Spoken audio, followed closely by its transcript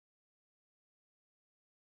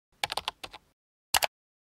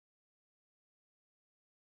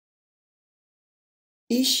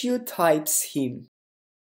Issue type scheme.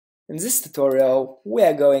 In this tutorial, we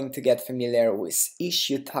are going to get familiar with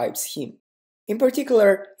issue type scheme. In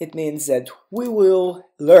particular, it means that we will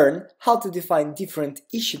learn how to define different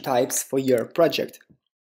issue types for your project.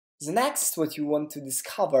 The next, what you want to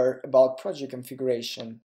discover about project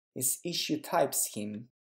configuration is issue type scheme.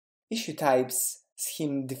 Issue types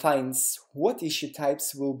scheme defines what issue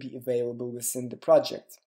types will be available within the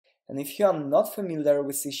project. And if you are not familiar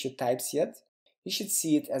with issue types yet, you should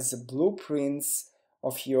see it as the blueprints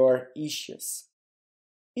of your issues.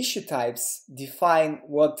 Issue types define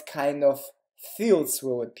what kind of fields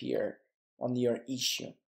will appear on your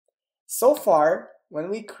issue. So far, when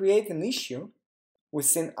we create an issue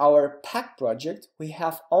within our pack project, we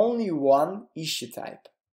have only one issue type.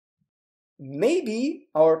 Maybe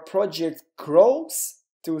our project grows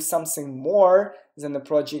to something more than a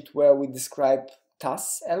project where we describe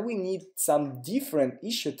tasks and we need some different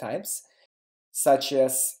issue types, such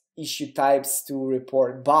as issue types to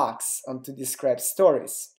report bugs and to describe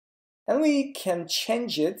stories. And we can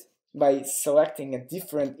change it by selecting a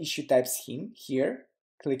different issue type scheme here,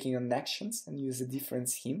 clicking on actions and use a different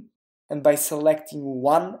scheme, and by selecting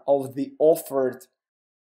one of the offered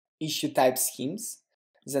issue type schemes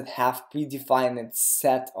that have predefined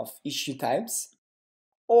set of issue types,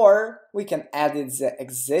 or we can edit the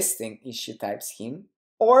existing issue type scheme,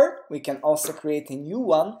 or we can also create a new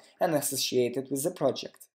one and associate it with the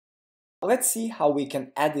project. Let's see how we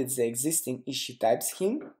can edit the existing issue type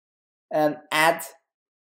scheme and add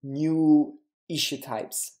new issue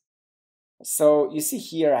types. So you see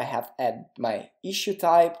here I have added my issue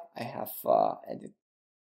type, I have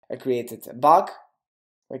created a bug.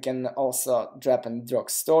 We can also drag and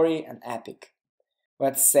drop story and epic.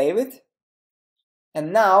 Let's save it.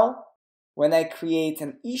 And now, when I create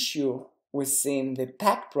an issue within the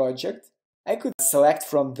pack project, I could select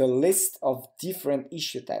from the list of different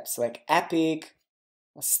issue types like epic,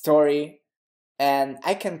 story, and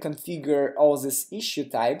I can configure all these issue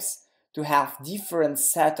types to have different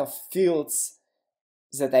set of fields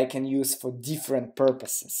that I can use for different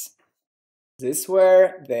purposes. These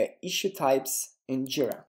were the issue types in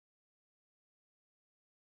Jira.